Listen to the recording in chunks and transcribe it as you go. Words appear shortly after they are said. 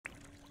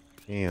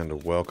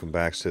And welcome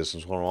back,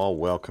 citizens. One and all,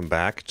 welcome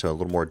back to a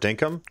little more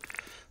Dinkum.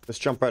 Let's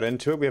jump right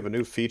into it. We have a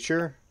new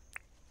feature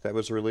that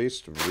was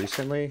released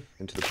recently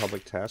into the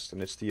public test,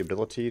 and it's the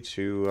ability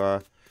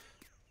to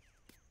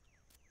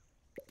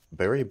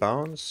bury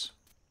bones.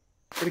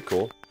 Pretty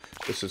cool.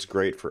 This is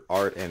great for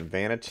art and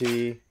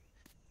vanity.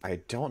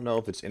 I don't know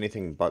if it's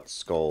anything but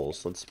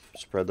skulls. Let's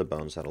spread the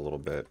bones out a little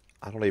bit.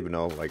 I don't even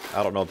know,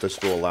 I don't know if this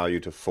will allow you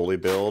to fully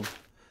build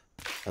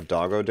a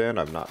doggo den.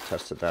 I've not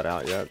tested that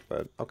out yet,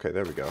 but okay,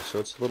 there we go. So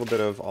it's a little bit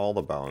of all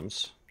the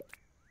bones,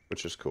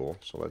 which is cool.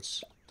 So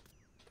let's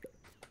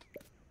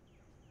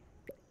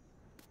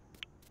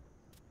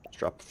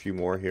drop a few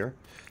more here.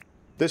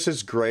 This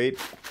is great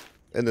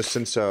in the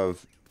sense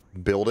of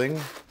building.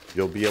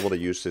 You'll be able to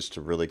use this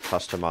to really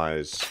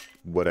customize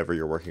whatever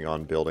you're working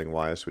on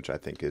building-wise, which I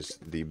think is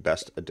the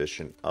best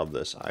addition of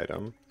this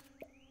item,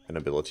 an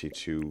ability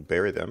to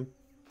bury them.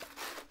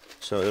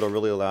 So it'll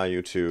really allow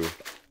you to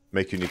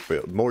make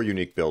more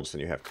unique builds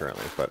than you have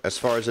currently. But as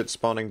far as it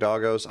spawning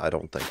doggos, I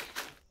don't think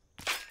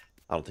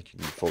you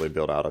can fully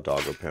build out a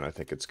doggo pen. I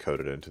think it's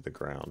coded into the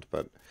ground,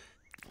 but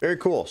very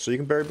cool. So you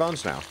can bury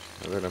bones now,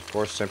 and then of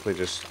course simply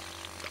just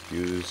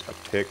use a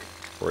pick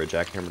or a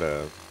jackhammer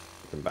to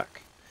put them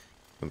back.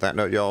 On that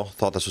note, y'all,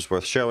 thought this was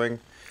worth showing.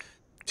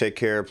 Take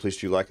care. Please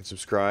do like and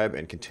subscribe,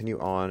 and continue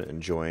on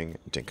enjoying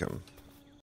Dinkum.